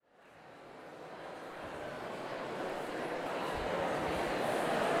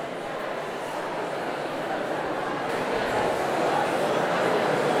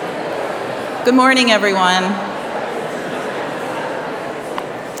Good morning, everyone.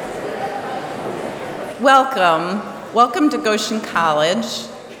 Welcome to Goshen College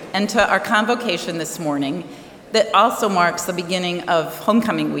and to our convocation this morning that also marks the beginning of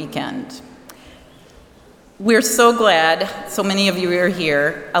Homecoming weekend. We're so glad so many of you are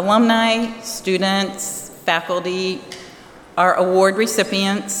here. Alumni, students, faculty, our award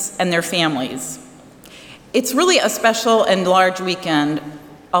recipients, and their families. It's really a special and large weekend,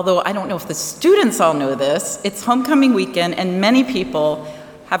 although I don't know if the students all know this. It's Homecoming weekend, and many people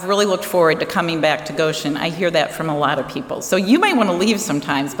have really looked forward to coming back to Goshen. I hear that from a lot of people. So you might want to leave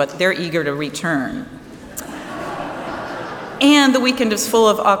sometimes, but they're eager to return. And the weekend is full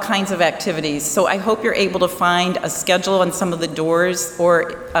of all kinds of activities, so I hope you're able to find a schedule on some of the doors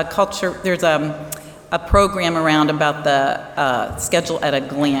or a culture. There's a program around about the schedule at a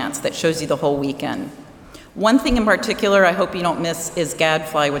glance that shows you the whole weekend. One thing in particular I hope you don't miss is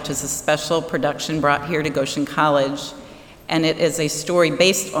Gadfly, which is a special production brought here to Goshen College, and it is a story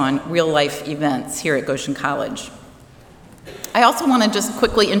based on real-life events here at Goshen College. I also want to just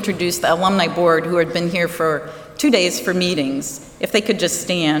quickly introduce the alumni board who had been here for 2 days for meetings. If they could just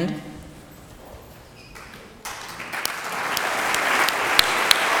stand.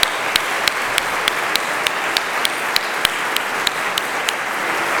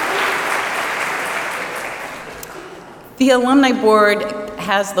 The Alumni Board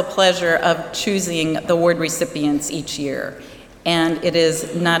has the pleasure of choosing the award recipients each year, and it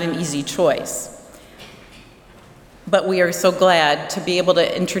is not an easy choice. But we are so glad to be able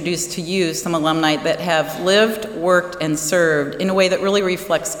to introduce to you some alumni that have lived, worked, and served in a way that really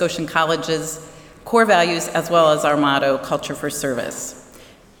reflects Goshen College's core values as well as our motto, Culture for Service.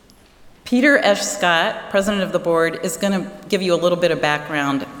 Peter S. Scott, president of the board, is going to give you a little bit of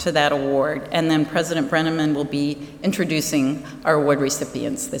background to that award, and then President Brenneman will be introducing our award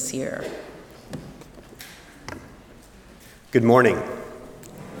recipients this year. Good morning.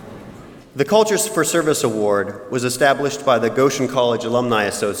 The Culture for Service Award was established by the Goshen College Alumni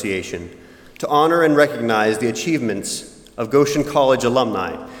Association to honor and recognize the achievements of Goshen College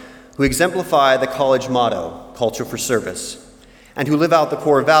alumni who exemplify the college motto, Culture for Service, and who live out the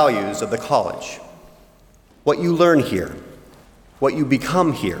core values of the college. What you learn here, what you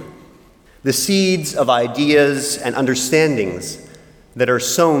become here, the seeds of ideas and understandings that are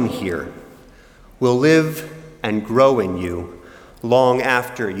sown here will live and grow in you long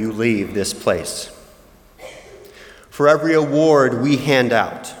after you leave this place. For every award we hand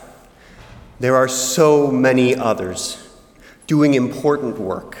out, there are so many others doing important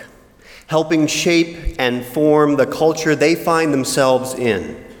work, helping shape and form the culture they find themselves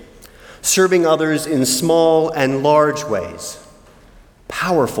in, serving others in small and large ways,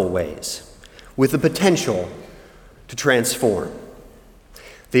 powerful ways, with the potential to transform.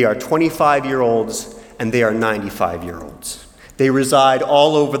 They are 25-year-olds and they are 95-year-olds. They reside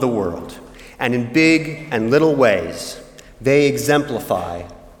all over the world, and in big and little ways, they exemplify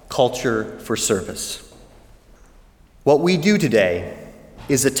culture for service. What we do today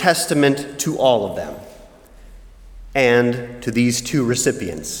is a testament to all of them, and to these two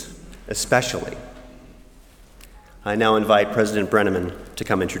recipients especially. I now invite President Brenneman to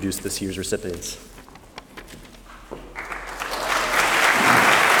come introduce this year's recipients.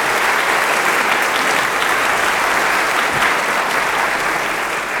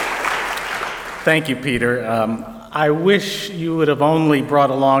 Thank you, Peter. I wish you would have only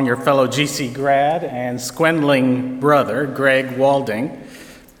brought along your fellow GC grad and Squendling brother, Greg Wendling.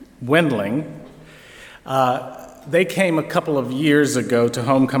 They came a couple of years ago to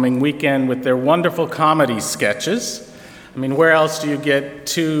Homecoming weekend with their wonderful comedy sketches. I mean, where else do you get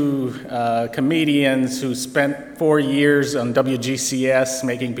two comedians who spent 4 years on WGCS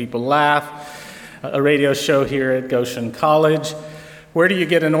making people laugh, a radio show here at Goshen College? Where do you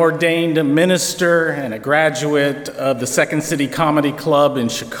get an ordained minister and a graduate of the Second City Comedy Club in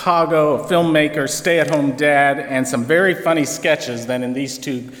Chicago, a filmmaker, stay-at-home dad, and some very funny sketches than in these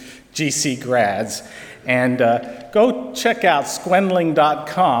two GC grads? And go check out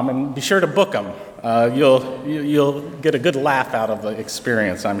squendling.com and be sure to book them. You'll get a good laugh out of the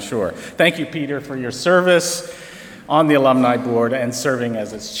experience, I'm sure. Thank you, Peter, for your service on the Alumni Board and serving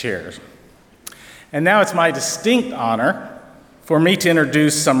as its chair. And now it's my distinct honor for me to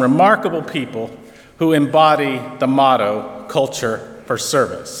introduce some remarkable people who embody the motto, Culture for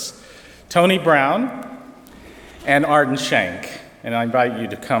Service. Tony Brown and Arden Shank. And I invite you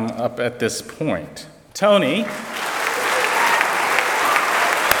to come up at this point. Tony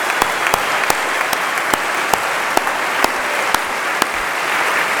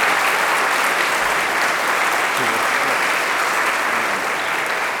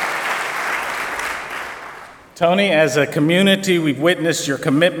Tony, as a community, we've witnessed your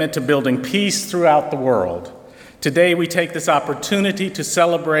commitment to building peace throughout the world. Today, we take this opportunity to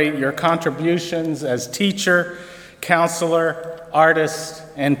celebrate your contributions as teacher, counselor, artist,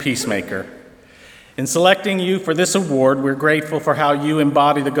 and peacemaker. In selecting you for this award, we're grateful for how you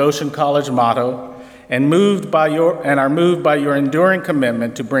embody the Goshen College motto and are moved by your enduring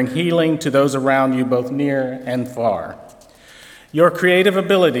commitment to bring healing to those around you, both near and far. Your creative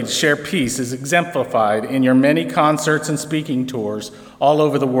ability to share peace is exemplified in your many concerts and speaking tours all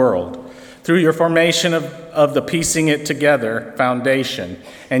over the world, through your formation of the Piecing It Together Foundation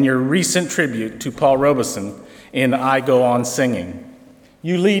and your recent tribute to Paul Robeson in I Go On Singing.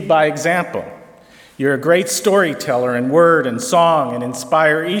 You lead by example. You're a great storyteller in word and song and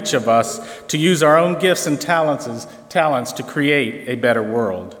inspire each of us to use our own gifts and talents to create a better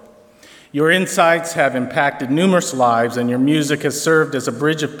world. Your insights have impacted numerous lives, and your music has served as a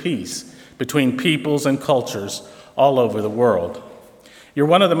bridge of peace between peoples and cultures all over the world. You're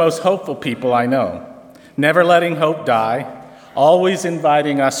one of the most hopeful people I know, never letting hope die, always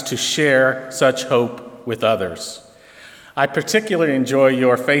inviting us to share such hope with others. I particularly enjoy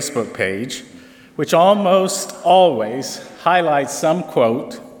your Facebook page, which almost always highlights some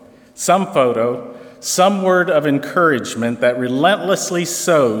quote, some photo, some word of encouragement that relentlessly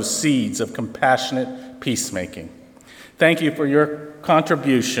sows seeds of compassionate peacemaking. Thank you for your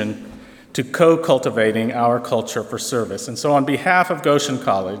contribution to co-cultivating our culture for service. And so on behalf of Goshen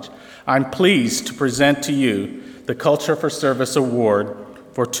College, I'm pleased to present to you the Culture for Service Award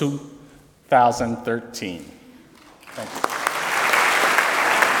for 2013. Thank you.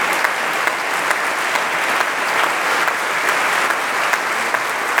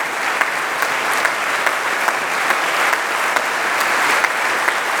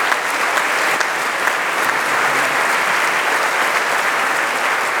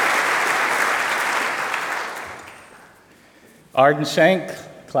 Arden Shank,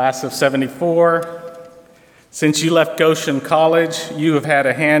 class of 74. Since you left Goshen College, you have had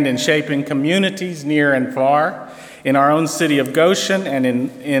a hand in shaping communities near and far in our own city of Goshen and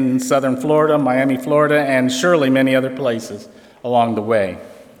in southern Florida, Miami, Florida, and surely many other places along the way.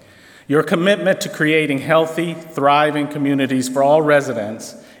 Your commitment to creating healthy, thriving communities for all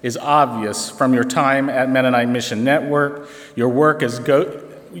residents is obvious from your time at Mennonite Mission Network, your work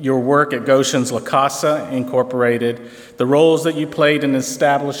at Goshen's La Casa Incorporated, the roles that you played in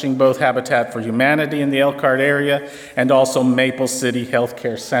establishing both Habitat for Humanity in the Elkhart area and also Maple City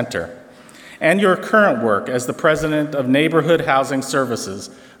Healthcare Center, and your current work as the president of Neighborhood Housing Services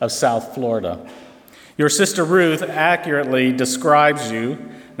of South Florida. Your sister Ruth accurately describes you.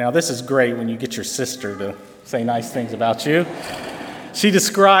 Now, this is great when you get your sister to say nice things about you. She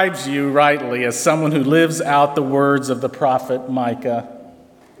describes you rightly as someone who lives out the words of the prophet Micah,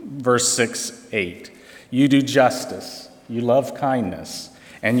 verse 6-8. You do justice, you love kindness,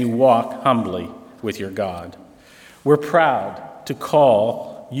 and you walk humbly with your God. We're proud to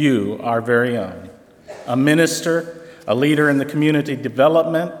call you our very own, a minister, a leader in the community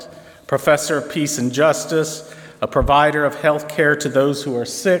development, professor of peace and justice, a provider of health care to those who are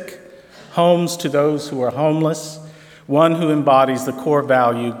sick, homes to those who are homeless, one who embodies the core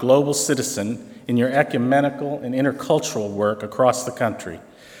value global citizen in your ecumenical and intercultural work across the country.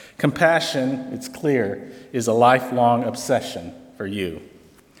 Compassion, it's clear, is a lifelong obsession for you.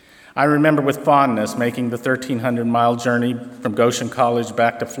 I remember with fondness making the 1,300-mile journey from Goshen College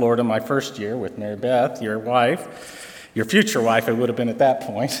back to Florida my first year with Mary Beth, your wife, your future wife, it would have been at that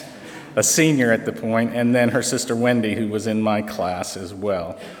point, a senior at the point, and then her sister Wendy, who was in my class as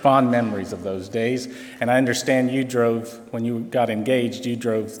well. Fond memories of those days, and I understand you drove, when you got engaged, you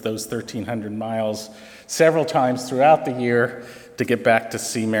drove those 1,300 miles several times throughout the year to get back to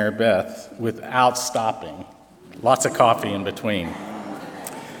see Mary Beth without stopping. Lots of coffee in between.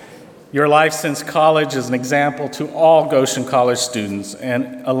 Your life since college is an example to all Goshen College students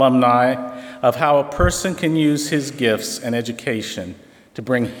and alumni of how a person can use his gifts and education to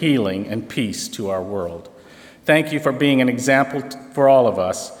bring healing and peace to our world. Thank you for being an example for all of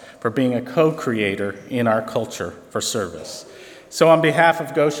us, for being a co-creator in our culture for service. So on behalf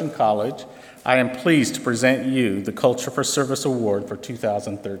of Goshen College, I am pleased to present you the Culture for Service Award for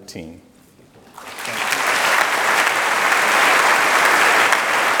 2013.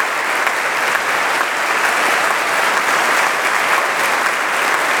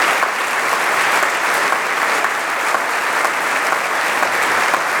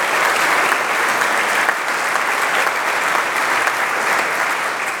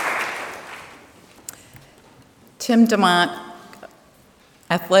 Tim DeMont,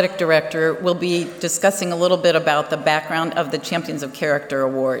 athletic director, will be discussing a little bit about the background of the Champions of Character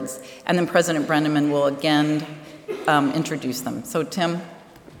Awards, and then President Brenneman will again introduce them. So, Tim.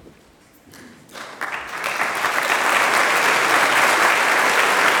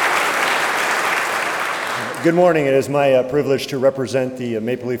 Good morning. It is my privilege to represent the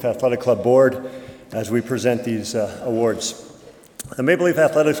Maple Leaf Athletic Club Board as we present these awards. The Maple Leaf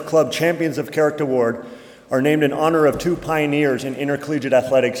Athletic Club Champions of Character Award are named in honor of two pioneers in intercollegiate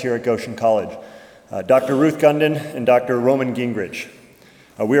athletics here at Goshen College, Dr. Ruth Gundin and Dr. Roman Gingrich.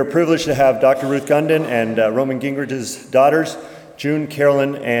 We are privileged to have Dr. Ruth Gundin and Roman Gingrich's daughters, June,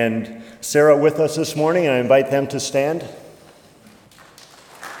 Carolyn, and Sarah with us this morning, and I invite them to stand.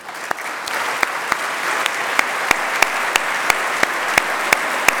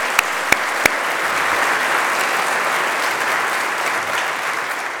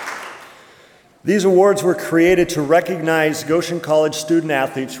 These awards were created to recognize Goshen College student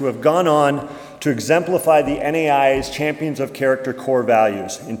athletes who have gone on to exemplify the NAIA's Champions of Character core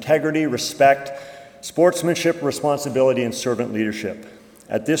values: integrity, respect, sportsmanship, responsibility, and servant leadership.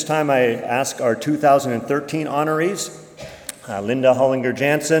 At this time, I ask our 2013 honorees, Linda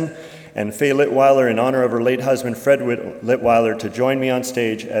Hollinger-Jansen and Faye Litweiler, in honor of her late husband, Fred Litweiler, to join me on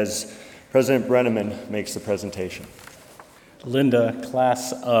stage as President Brenneman makes the presentation. Linda,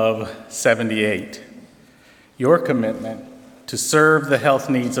 class of 78, your commitment to serve the health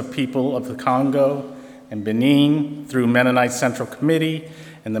needs of people of the Congo and Benin through Mennonite Central Committee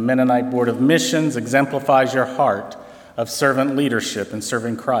and the Mennonite Board of Missions exemplifies your heart of servant leadership and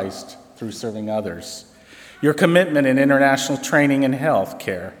serving Christ through serving others. Your commitment in international training and health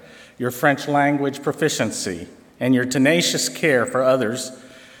care, your French language proficiency, and your tenacious care for others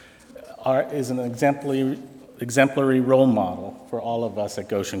is an exemplary role model for all of us at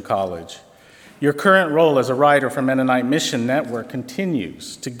Goshen College. Your current role as a writer for Mennonite Mission Network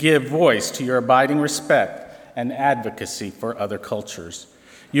continues to give voice to your abiding respect and advocacy for other cultures.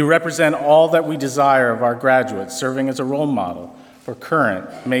 You represent all that we desire of our graduates, serving as a role model for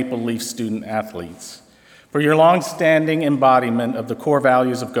current Maple Leaf student athletes. For your long-standing embodiment of the core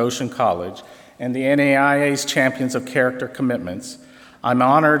values of Goshen College and the NAIA's Champions of Character commitments, I'm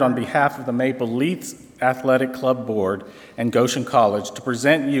honored on behalf of the Maple Leaf Athletic Club Board and Goshen College to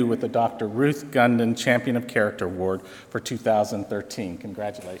present you with the Dr. Ruth Gundin Champion of Character Award for 2013.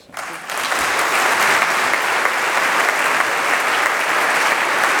 Congratulations.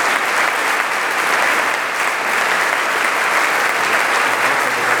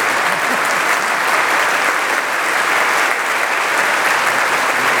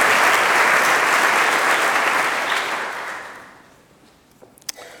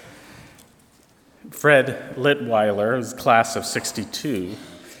 Fred Litweiler is class of 62.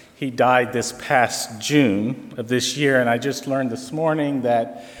 He died this past June of this year, and I just learned this morning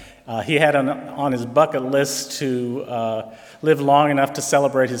that he had on his bucket list to live long enough to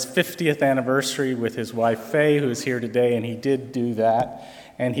celebrate his 50th anniversary with his wife, Faye, who is here today, and he did do that.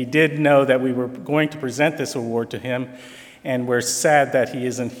 And he did know that we were going to present this award to him, and we're sad that he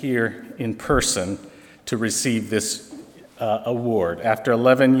isn't here in person to receive this award. After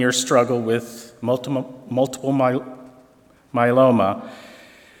 11-year struggle with multiple myeloma,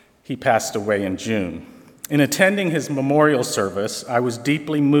 he passed away in June. In attending his memorial service, I was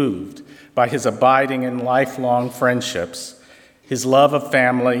deeply moved by his abiding and lifelong friendships, his love of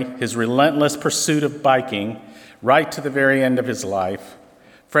family, his relentless pursuit of biking, right to the very end of his life.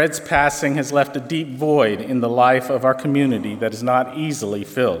 Fred's passing has left a deep void in the life of our community that is not easily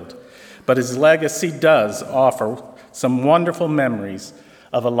filled, but his legacy does offer some wonderful memories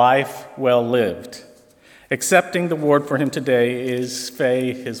of a life well lived. Accepting the award for him today is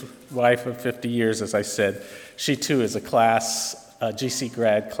Faye, his wife of 50 years, as I said. She too is a GC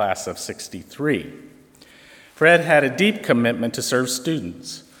grad class of 63. Fred had a deep commitment to serve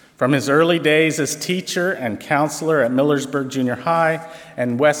students. From his early days as teacher and counselor at Millersburg Junior High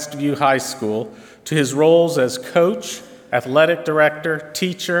and Westview High School, to his roles as coach, athletic director,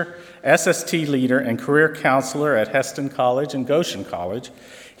 teacher, SST leader, and career counselor at Heston College and Goshen College,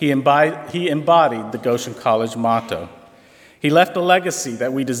 he embodied the Goshen College motto. He left a legacy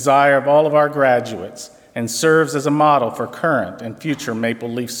that we desire of all of our graduates and serves as a model for current and future Maple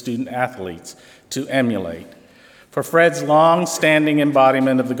Leaf student athletes to emulate. For Fred's long-standing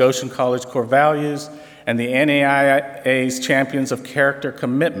embodiment of the Goshen College core values and the NAIA's Champions of Character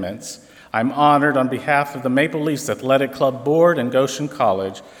commitments, I'm honored on behalf of the Maple Leafs Athletic Club Board and Goshen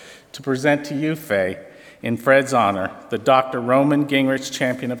College to present to you, Faye, in Fred's honor, the Dr. Roman Gingrich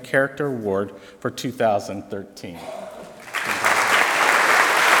Champion of Character Award for 2013.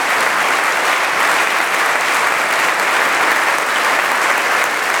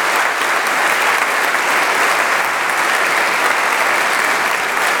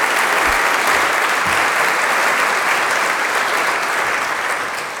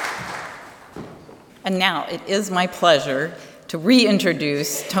 And now it is my pleasure to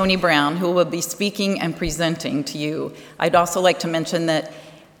reintroduce Tony Brown, who will be speaking and presenting to you. I'd also like to mention that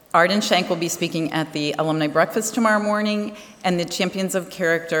Arden Shank will be speaking at the alumni breakfast tomorrow morning, and the Champions of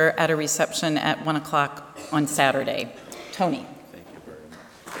Character at a reception at 1 o'clock on Saturday. Tony. Thank you very much.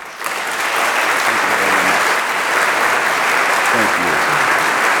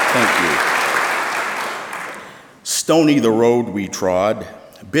 Thank you. Stony the road we trod,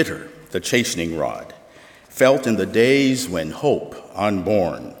 bitter the chastening rod, felt in the days when hope,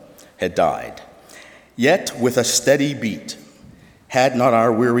 unborn, had died. Yet with a steady beat, had not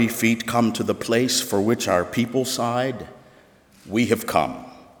our weary feet come to the place for which our people sighed? We have come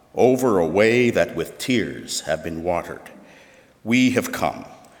over a way that with tears have been watered. We have come,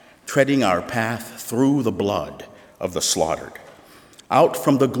 treading our path through the blood of the slaughtered. Out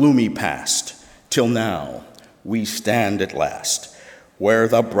from the gloomy past, till now, we stand at last, where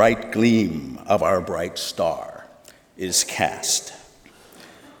the bright gleam of our bright star is cast.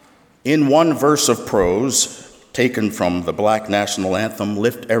 In one verse of prose, taken from the Black National Anthem,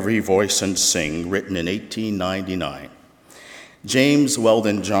 Lift Every Voice and Sing, written in 1899, James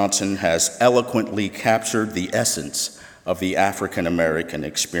Weldon Johnson has eloquently captured the essence of the African American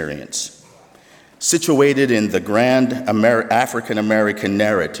experience. Situated in the grand African American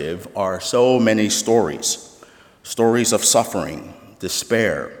narrative are so many stories of suffering,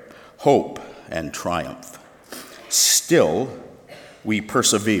 despair, hope, and triumph. Still, we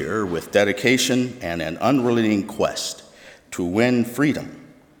persevere with dedication and an unrelenting quest to win freedom,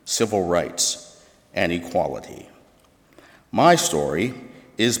 civil rights, and equality. My story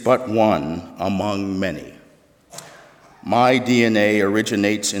is but one among many. My DNA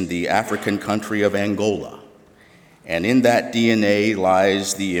originates in the African country of Angola, and in that DNA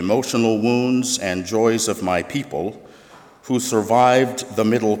lies the emotional wounds and joys of my people who survived the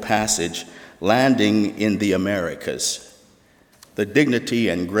Middle Passage, landing in the Americas. The dignity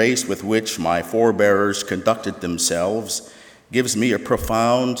and grace with which my forebears conducted themselves gives me a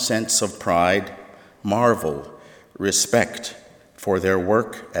profound sense of pride, marvel, respect for their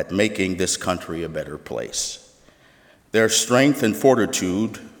work at making this country a better place. Their strength and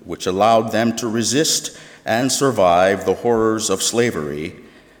fortitude, which allowed them to resist and survive the horrors of slavery,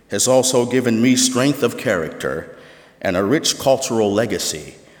 has also given me strength of character and a rich cultural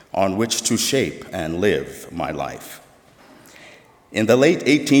legacy on which to shape and live my life. In the late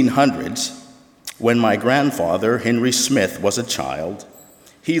 1800s, when my grandfather, Henry Smith, was a child,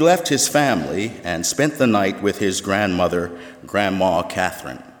 he left his family and spent the night with his grandmother, Grandma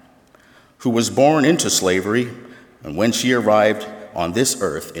Catherine, who was born into slavery and when she arrived on this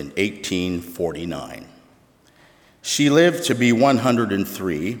earth in 1849. She lived to be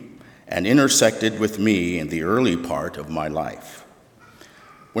 103 and intersected with me in the early part of my life.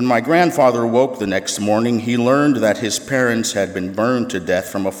 When my grandfather woke the next morning, he learned that his parents had been burned to death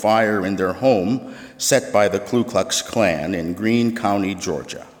from a fire in their home set by the Ku Klux Klan in Greene County,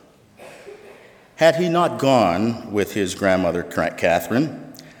 Georgia. Had he not gone with his grandmother,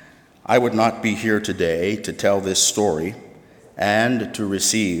 Catherine, I would not be here today to tell this story and to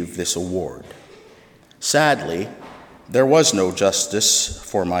receive this award. Sadly, there was no justice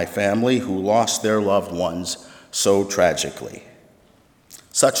for my family who lost their loved ones so tragically.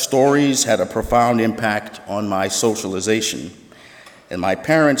 Such stories had a profound impact on my socialization, and my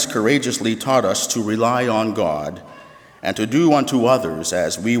parents courageously taught us to rely on God and to do unto others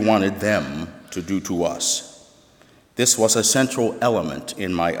as we wanted them to do to us. This was a central element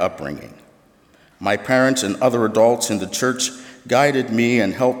in my upbringing. My parents and other adults in the church guided me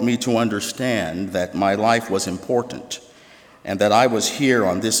and helped me to understand that my life was important and that I was here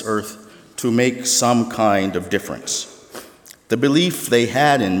on this earth to make some kind of difference. The belief they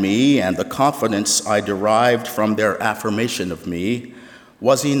had in me and the confidence I derived from their affirmation of me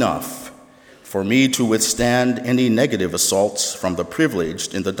was enough for me to withstand any negative assaults from the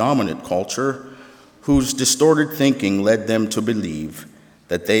privileged in the dominant culture whose distorted thinking led them to believe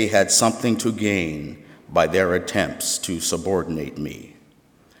that they had something to gain by their attempts to subordinate me.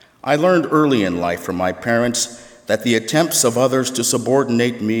 I learned early in life from my parents that the attempts of others to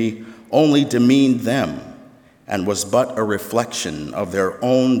subordinate me only demeaned them and was but a reflection of their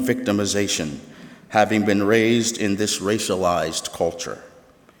own victimization, having been raised in this racialized culture.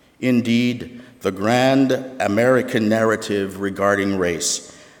 Indeed, the grand American narrative regarding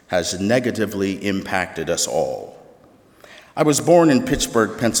race has negatively impacted us all. I was born in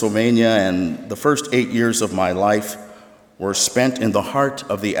Pittsburgh, Pennsylvania, and the first 8 years of my life were spent in the heart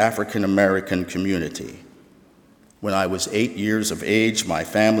of the African American community. When I was 8 years of age, my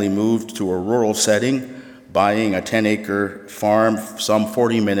family moved to a rural setting, buying a 10-acre farm some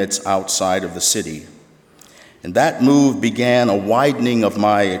 40 minutes outside of the city. And that move began a widening of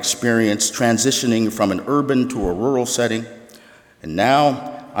my experience, transitioning from an urban to a rural setting. And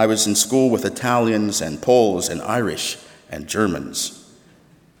now I was in school with Italians and Poles and Irish and Germans.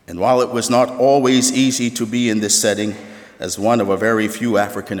 And while it was not always easy to be in this setting as one of a very few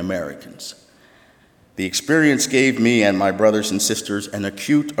African Americans, the experience gave me and my brothers and sisters an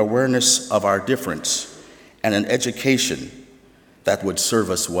acute awareness of our difference and an education that would serve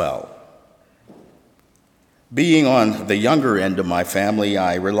us well. Being on the younger end of my family,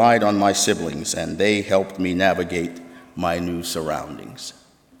 I relied on my siblings, and they helped me navigate my new surroundings.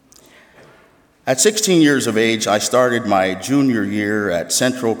 At 16 years of age, I started my junior year at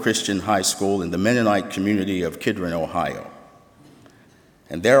Central Christian High School in the Mennonite community of Kidron, Ohio.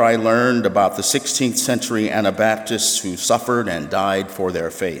 And there I learned about the 16th century Anabaptists who suffered and died for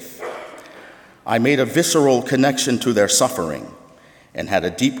their faith. I made a visceral connection to their suffering and had a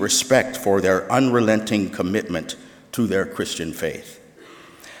deep respect for their unrelenting commitment to their Christian faith.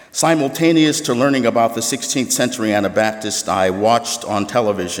 Simultaneous to learning about the 16th century Anabaptists, I watched on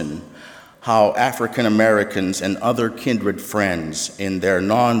television how African Americans and other kindred friends in their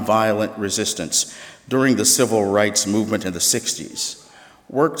nonviolent resistance during the civil rights movement in the 60s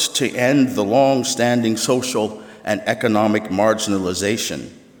worked to end the long-standing social and economic marginalization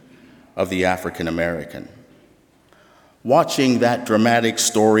of the African American. Watching that dramatic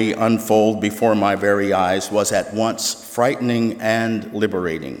story unfold before my very eyes was at once frightening and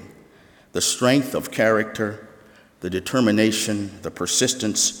liberating. The strength of character, the determination, the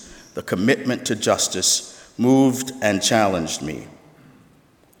persistence, the commitment to justice moved and challenged me.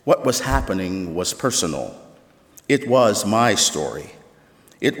 What was happening was personal. It was my story.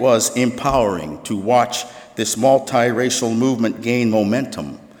 It was empowering to watch this multiracial movement gain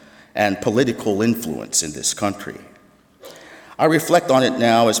momentum and political influence in this country. I reflect on it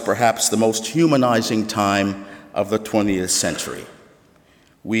now as perhaps the most humanizing time of the 20th century.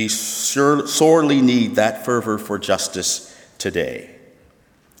 We sorely need that fervor for justice today.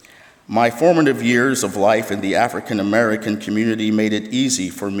 My formative years of life in the African American community made it easy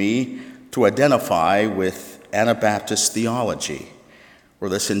for me to identify with Anabaptist theology, where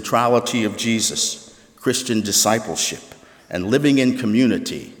the centrality of Jesus, Christian discipleship, and living in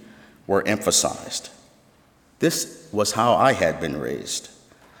community were emphasized. This was how I had been raised.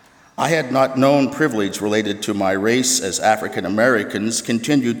 I had not known privilege related to my race as African Americans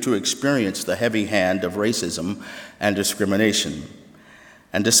continued to experience the heavy hand of racism and discrimination.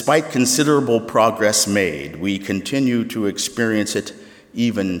 And despite considerable progress made, we continue to experience it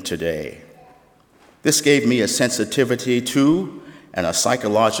even today. This gave me a sensitivity to and a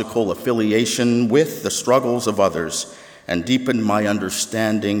psychological affiliation with the struggles of others and deepened my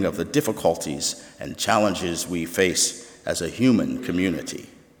understanding of the difficulties and challenges we face as a human community.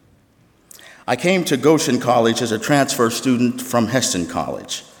 I came to Goshen College as a transfer student from Heston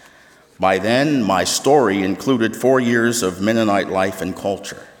College. By then, my story included 4 years of Mennonite life and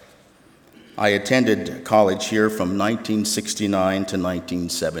culture. I attended college here from 1969 to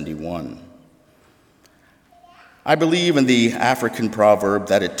 1971. I believe in the African proverb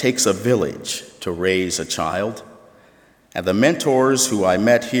that it takes a village to raise a child, and the mentors who I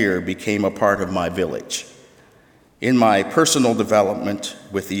met here became a part of my village. In my personal development,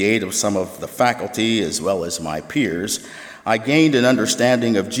 with the aid of some of the faculty as well as my peers, I gained an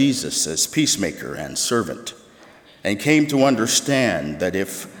understanding of Jesus as peacemaker and servant, and came to understand that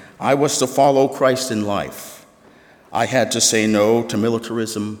if I was to follow Christ in life, I had to say no to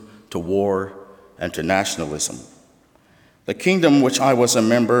militarism, to war, and to nationalism. The kingdom which I was a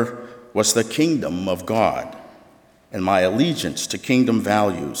member was the kingdom of God, and my allegiance to kingdom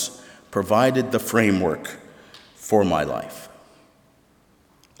values provided the framework for my life.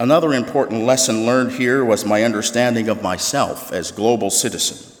 Another important lesson learned here was my understanding of myself as global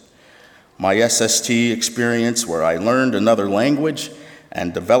citizen. My SST experience, where I learned another language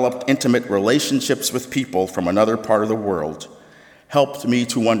and developed intimate relationships with people from another part of the world, helped me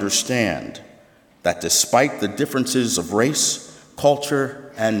to understand that despite the differences of race,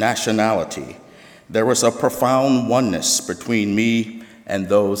 culture, and nationality, there was a profound oneness between me and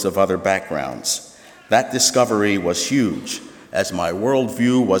those of other backgrounds. That discovery was huge as my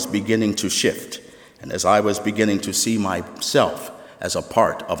worldview was beginning to shift and as I was beginning to see myself as a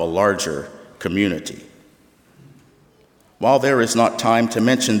part of a larger community. While there is not time to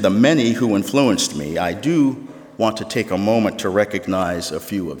mention the many who influenced me, I do want to take a moment to recognize a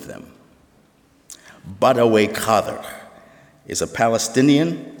few of them. Badawi Khader is a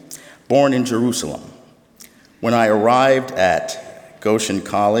Palestinian born in Jerusalem. When I arrived at Goshen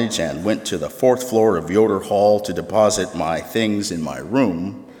College and went to the 4th floor of Yoder Hall to deposit my things in my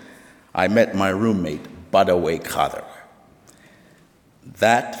room, I met my roommate, Badawe Khader.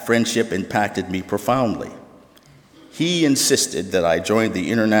 That friendship impacted me profoundly. He insisted that I join the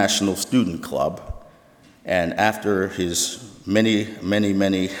International Student Club, and after his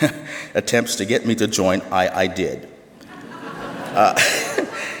many attempts to get me to join, I did.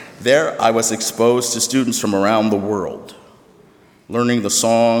 There I was exposed to students from around the world, learning the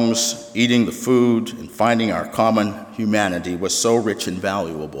songs, eating the food, and finding our common humanity was so rich and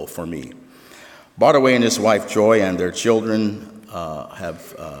valuable for me. Badawe and his wife Joy and their children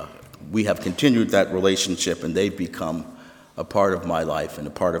we have continued that relationship, and they've become a part of my life and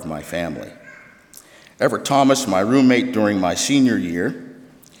a part of my family. Everett Thomas, my roommate during my senior year,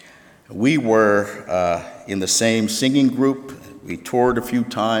 we were in the same singing group. We toured a few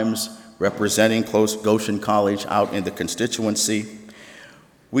times representing Goshen College out in the constituency.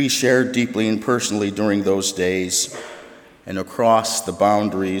 We shared deeply and personally during those days and across the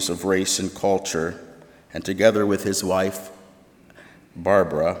boundaries of race and culture, and together with his wife,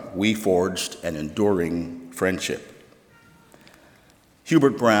 Barbara, we forged an enduring friendship.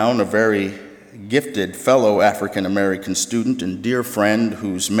 Hubert Brown, a very gifted fellow African-American student and dear friend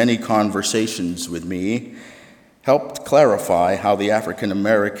whose many conversations with me helped clarify how the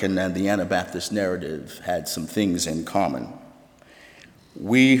African-American and the Anabaptist narrative had some things in common.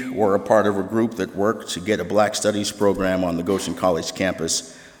 We were a part of a group that worked to get a Black Studies program on the Goshen College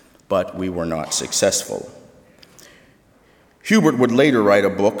campus, but we were not successful. Hubert would later write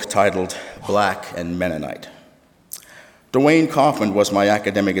a book titled Black and Mennonite. Dwayne Kaufman was my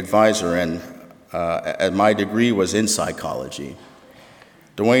academic advisor, and my degree was in psychology.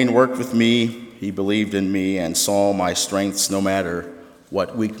 Dwayne worked with me, he believed in me, and saw my strengths no matter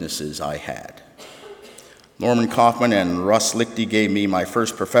what weaknesses I had. Norman Kaufman and Russ Lichty gave me my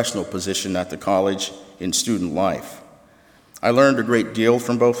first professional position at the college in student life. I learned a great deal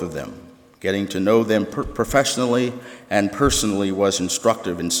from both of them. Getting to know them professionally and personally was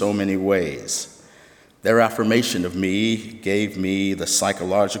instructive in so many ways. Their affirmation of me gave me the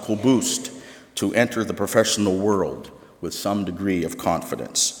psychological boost to enter the professional world with some degree of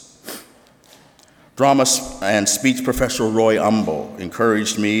confidence. Drama and speech professor Roy Umbo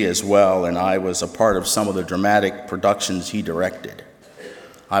encouraged me as well, and I was a part of some of the dramatic productions he directed.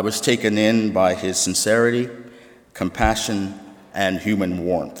 I was taken in by his sincerity, compassion, and human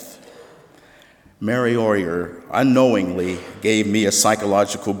warmth. Mary Oyer unknowingly gave me a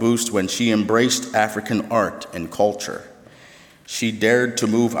psychological boost when she embraced African art and culture. She dared to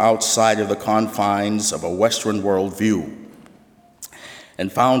move outside of the confines of a Western worldview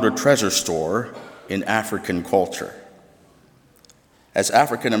and found a treasure store in African culture. As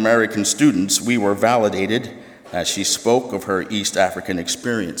African American students, we were validated as she spoke of her East African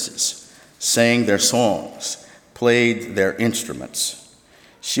experiences, sang their songs, played their instruments.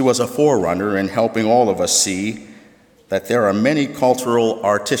 She was a forerunner in helping all of us see that there are many cultural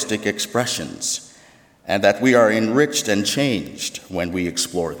artistic expressions and that we are enriched and changed when we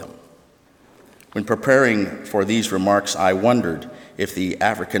explore them. When preparing for these remarks, I wondered if the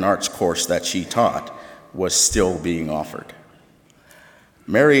African arts course that she taught was still being offered.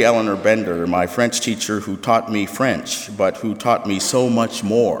 Mary Eleanor Bender, my French teacher who taught me French, but who taught me so much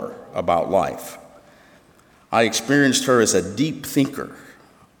more about life. I experienced her as a deep thinker,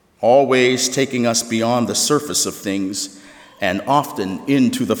 always taking us beyond the surface of things and often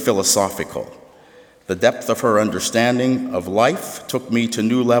into the philosophical. The depth of her understanding of life took me to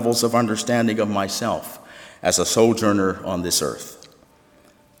new levels of understanding of myself as a sojourner on this earth.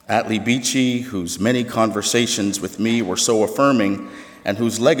 Atlee Beachy, whose many conversations with me were so affirming and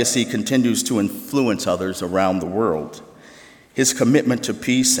whose legacy continues to influence others around the world. His commitment to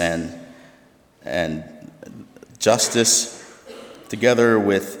peace and justice, together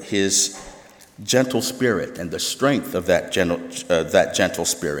with his gentle spirit and the strength of that gentle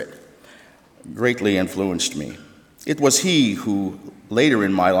spirit, greatly influenced me. It was he who, later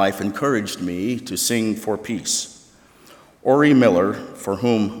in my life, encouraged me to sing for peace. Ori Miller, for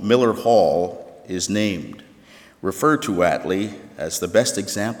whom Miller Hall is named, referred to Atlee as the best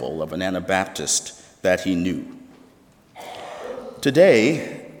example of an Anabaptist that he knew.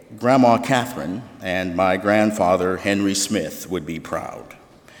 Today, Grandma Catherine and my grandfather Henry Smith would be proud.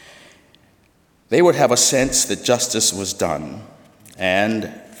 They would have a sense that justice was done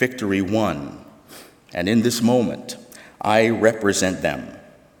and victory won. And in this moment, I represent them.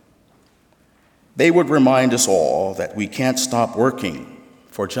 They would remind us all that we can't stop working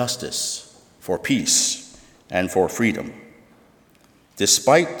for justice, for peace, and for freedom.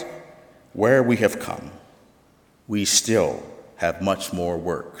 Despite where we have come, we still have much more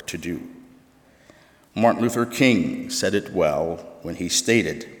work to do. Martin Luther King said it well when he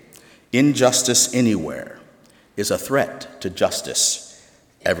stated, Injustice anywhere is a threat to justice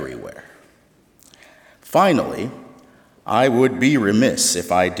everywhere. Finally, I would be remiss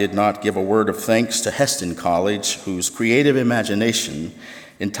if I did not give a word of thanks to Heston College, whose creative imagination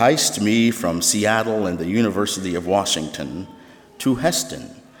enticed me from Seattle and the University of Washington to Heston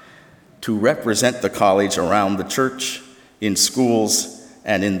to represent the college around the church, in schools,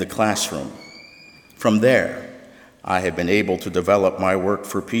 and in the classroom. From there, I have been able to develop my work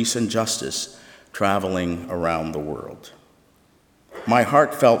for peace and justice, traveling around the world. My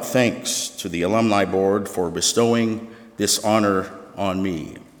heartfelt thanks to the Alumni Board for bestowing this honor on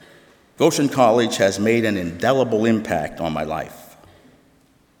me. Goshen College has made an indelible impact on my life.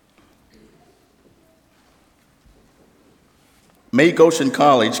 May Goshen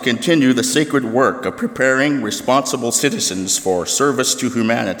College continue the sacred work of preparing responsible citizens for service to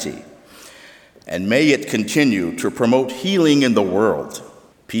humanity. And may it continue to promote healing in the world,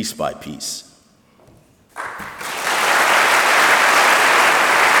 piece by piece.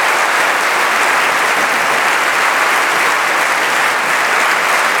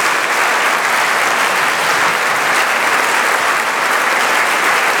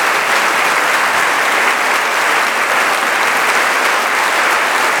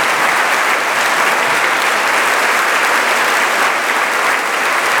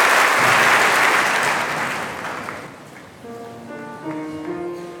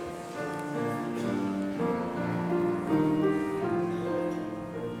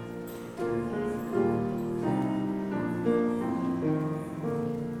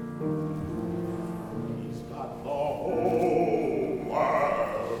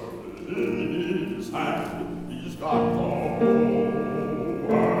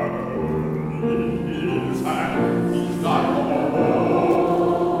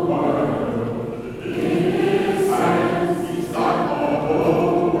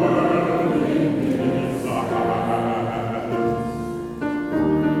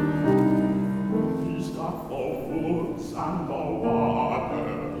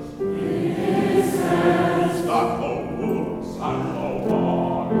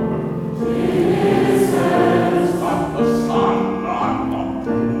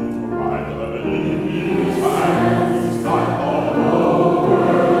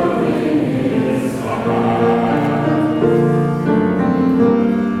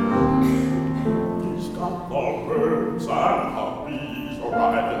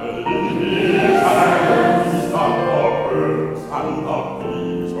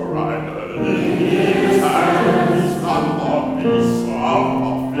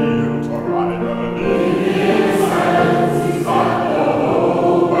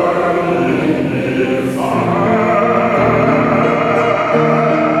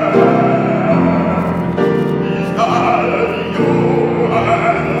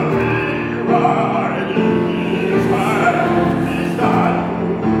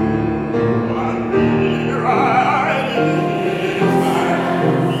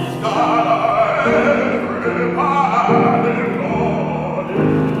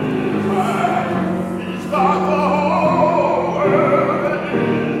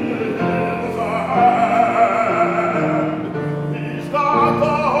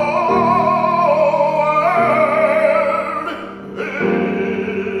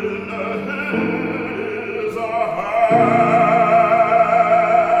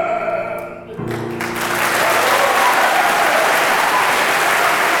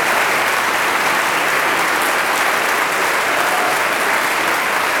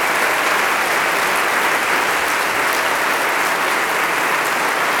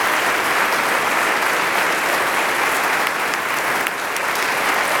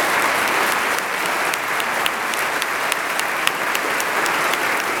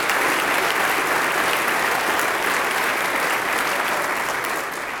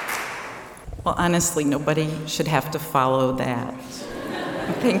 Well, honestly, nobody should have to follow that.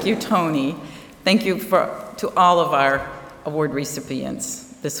 Thank you, Tony. Thank you to all of our award recipients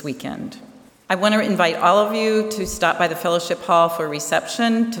this weekend. I want to invite all of you to stop by the Fellowship Hall for a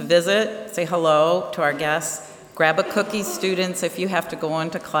reception, to visit, say hello to our guests, grab a cookie, students, if you have to go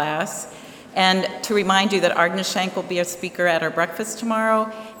on to class, and to remind you that Agnes Schenk will be a speaker at our breakfast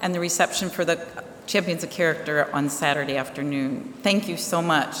tomorrow, and the reception for the Champions of Character on Saturday afternoon. Thank you so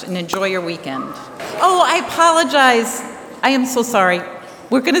much, and enjoy your weekend. Oh, I apologize. I am so sorry.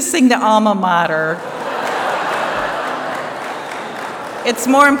 We're going to sing the alma mater. It's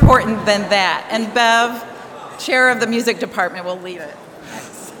more important than that. And Bev, chair of the music department, will lead it.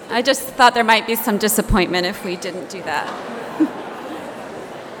 I just thought there might be some disappointment if we didn't do that.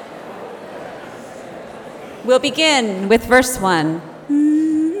 We'll begin with verse 1.